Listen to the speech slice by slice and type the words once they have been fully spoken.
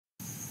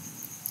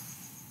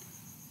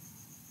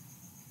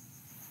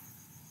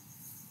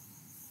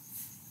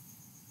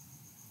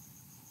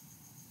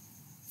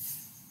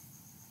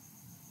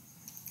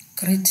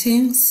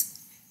Greetings.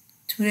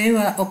 Today we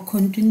are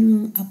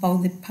continuing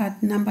about the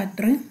part number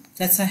 3,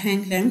 that's a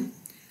handling,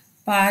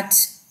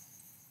 but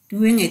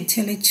doing a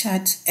tally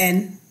chart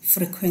and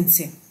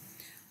frequency.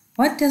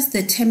 What does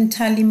the term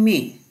tally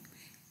mean?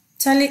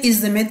 Tally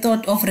is the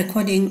method of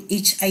recording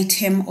each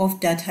item of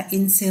data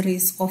in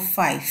series of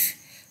 5.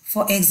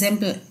 For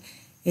example,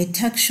 a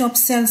tuck shop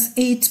sells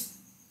 8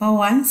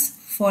 bawans,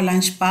 4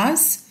 lunch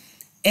bars,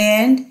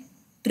 and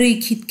 3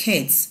 Kit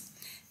Kats.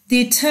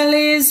 The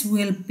tallies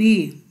will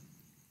be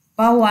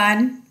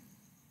Bawan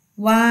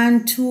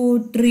 1,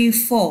 2, 3,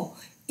 4.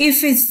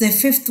 If it's the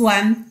 5th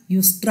one,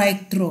 you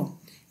strike through.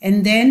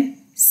 And then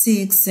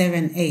 6,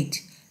 7,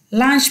 8.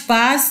 Lunch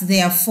bars,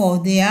 there are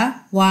 4. There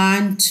are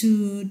 1,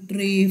 2,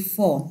 3,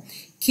 4.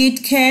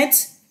 Kit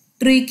Kats,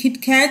 3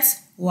 Kit Kats,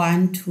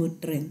 1, 2,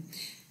 3.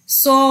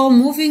 So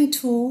moving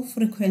to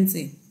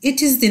frequency.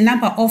 It is the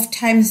number of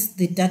times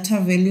the data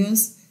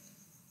values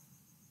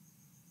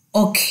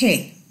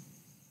occur.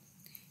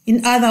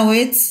 In other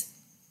words,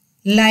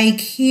 like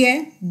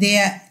here,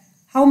 there are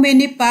how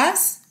many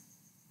bars?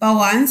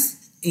 Bawans,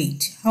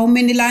 8. How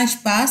many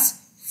lunch bars?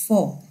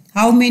 4.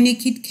 How many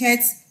Kit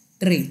Kats?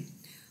 3.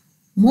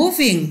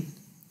 Moving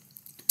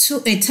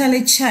to a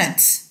tally chart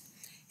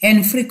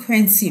and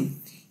frequency.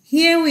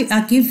 Here we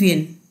are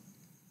given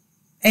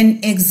an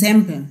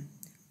example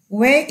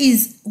where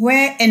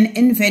an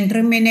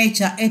inventory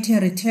manager at a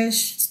retail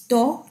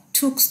store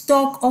took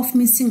stock of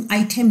missing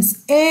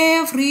items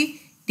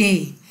every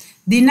day.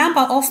 The number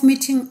of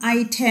missing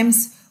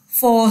items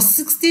for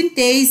 16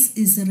 days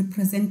is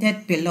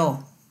represented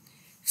below.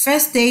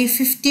 First day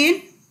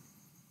 15,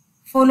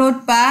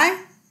 followed by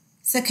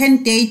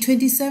second day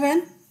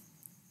 27,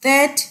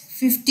 third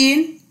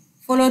 15,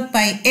 followed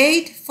by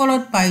 8,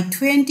 followed by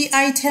 20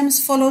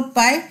 items, followed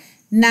by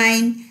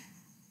 9,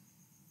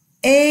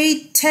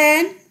 8,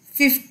 10,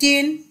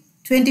 15,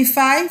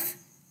 25,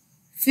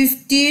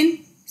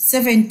 15,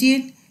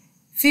 17,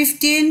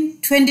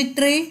 15,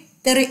 23,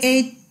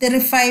 38,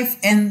 35,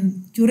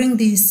 and during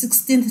the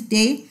 16th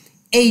day,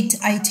 8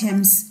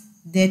 items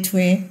that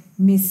were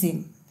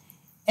missing.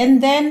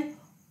 And then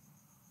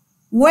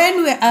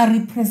when we are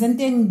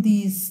representing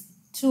these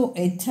to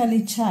a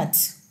tally chart,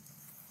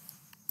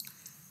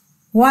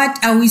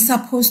 what are we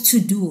supposed to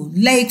do?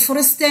 Like, for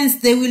instance,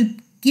 they will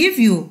give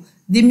you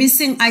the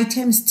missing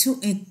items to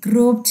a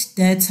grouped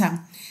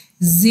data,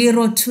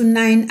 0 to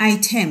 9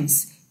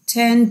 items,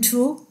 10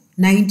 to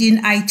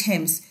 19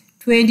 items,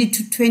 20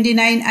 to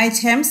 29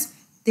 items,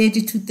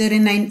 30 to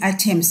 39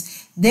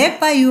 items.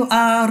 Thereby, you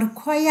are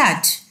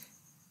required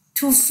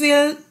to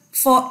fill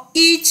for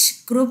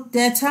each group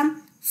data,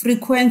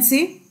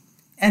 frequency,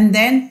 and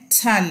then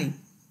tally.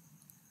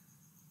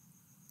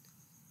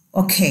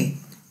 Okay,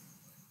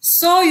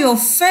 so your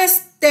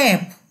first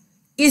step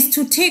is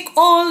to take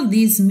all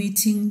these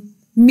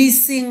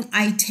missing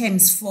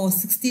items for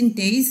 16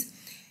 days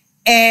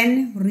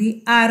and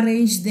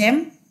rearrange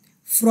them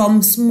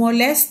from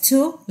smallest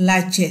to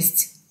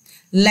largest,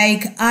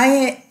 like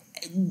I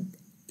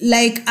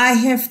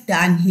have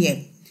done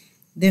here.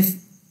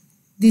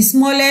 The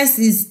smallest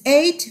is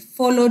 8,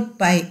 followed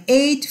by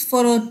 8,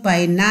 followed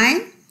by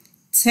 9,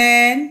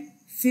 10,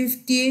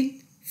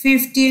 15,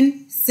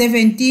 15,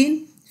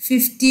 17,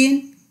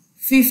 15,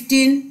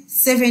 15,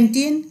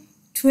 17,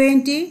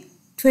 20,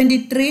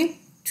 23,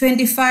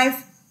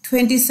 25,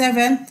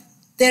 27,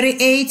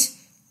 38,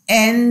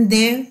 and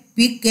the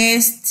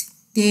biggest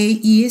day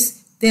is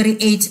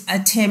 38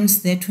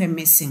 items that were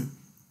missing.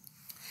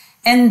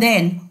 And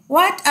then,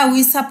 what are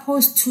we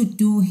supposed to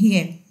do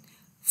here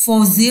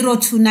for 0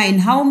 to 9?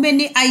 How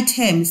many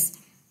items?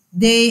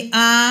 We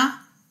are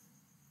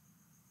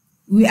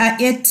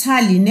at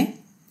tally.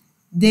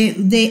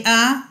 They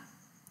are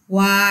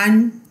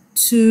 1,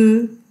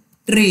 2,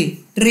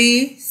 3.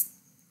 3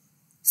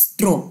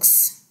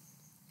 strokes.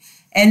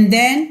 And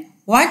then,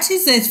 what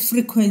is the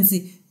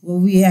frequency? Well,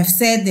 we have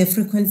said the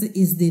frequency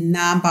is the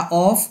number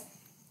of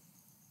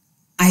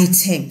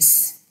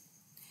items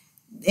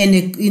in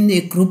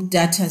a group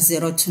data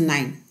 0 to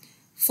 9,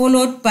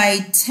 followed by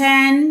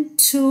 10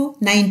 to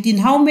 19.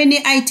 How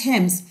many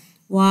items?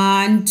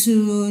 1,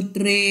 2,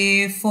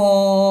 3,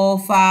 4,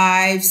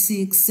 5,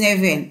 6,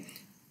 7.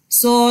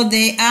 So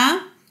they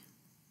are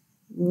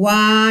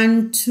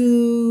 1,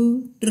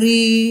 2,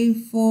 3,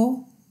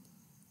 4.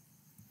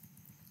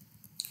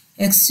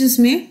 Excuse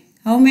me.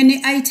 How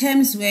many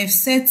items? We have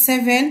said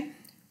 7.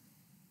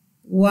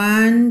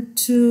 1,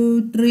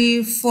 2,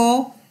 3,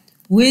 4.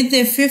 With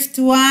the 5th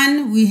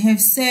one, we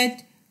have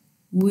said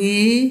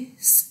we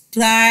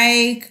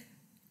strike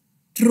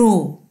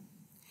through.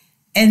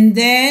 And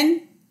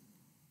then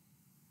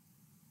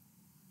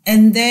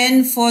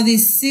for the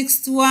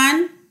 6th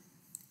one,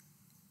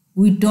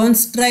 we don't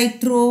strike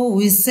through.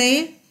 We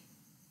say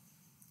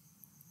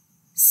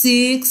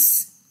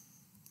 6.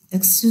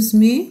 Excuse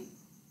me.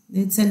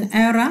 It's an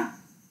error.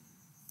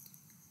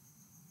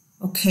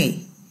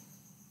 Okay.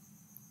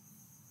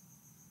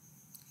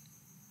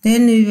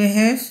 Then we will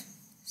have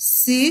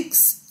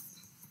 6.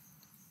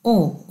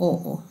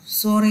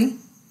 Sorry.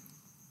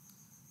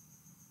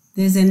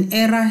 There's an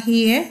error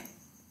here.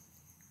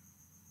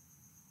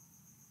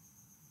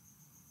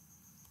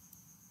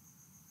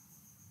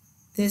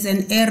 There's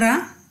an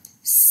error.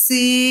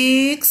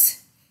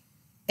 6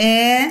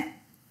 and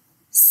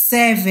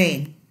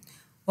 7.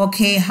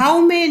 Okay,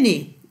 how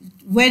many?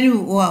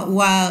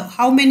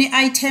 How many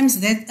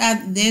items that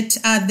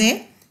are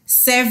there?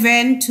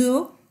 7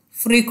 to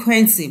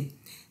frequency.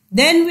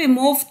 Then we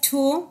move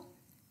to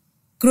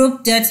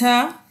group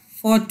data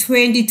for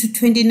 20 to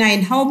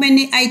 29. How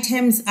many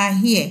items are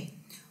here?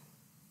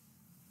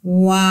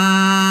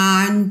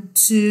 1,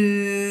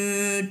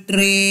 2,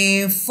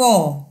 3,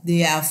 4.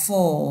 There are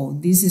 4.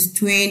 This is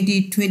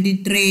 20,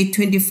 23,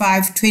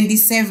 25,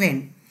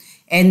 27.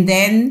 And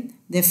then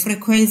the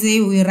frequency,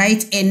 we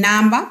write a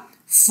number,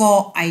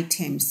 4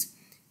 items.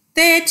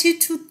 30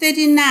 to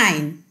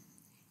 39.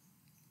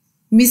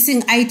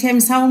 Missing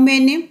items, how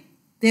many?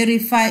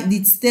 35.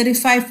 It's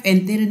 35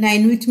 and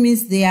 39, which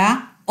means there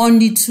are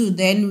only 2.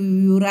 Then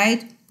we will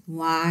write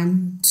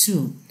 1,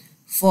 2.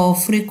 For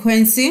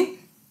frequency,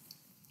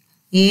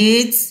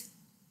 it's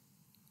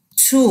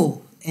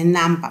 2, a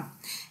number.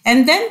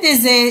 And then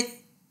there's a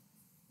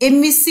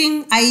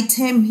missing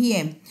item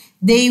here.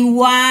 They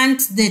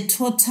want the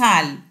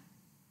total.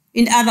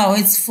 In other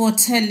words, for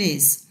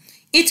tallies.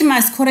 It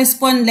must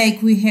correspond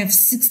like we have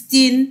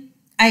 16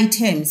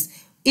 items.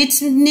 It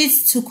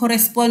needs to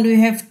correspond. We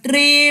have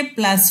 3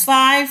 plus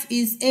 5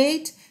 is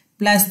 8,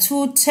 plus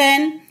 2,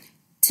 10.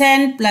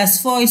 10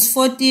 plus 4 is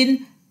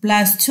 14,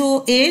 plus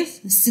 2 is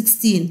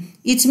 16.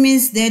 It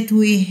means that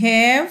we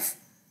have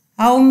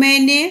how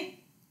many?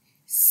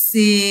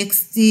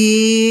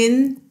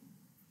 16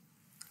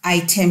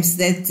 items.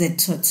 That's the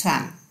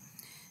total.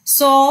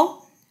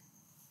 So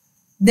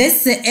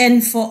that's the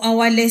end for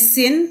our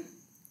lesson.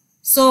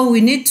 So we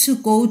need to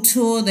go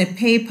to the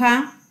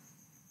paper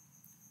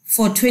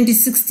for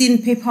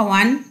 2016 paper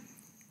 1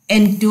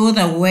 and do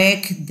the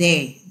work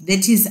there.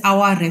 That is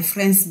our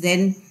reference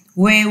then,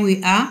 where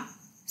we are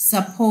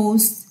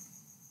supposed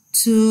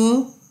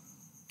to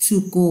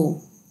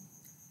go.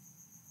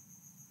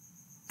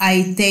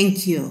 I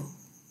thank you.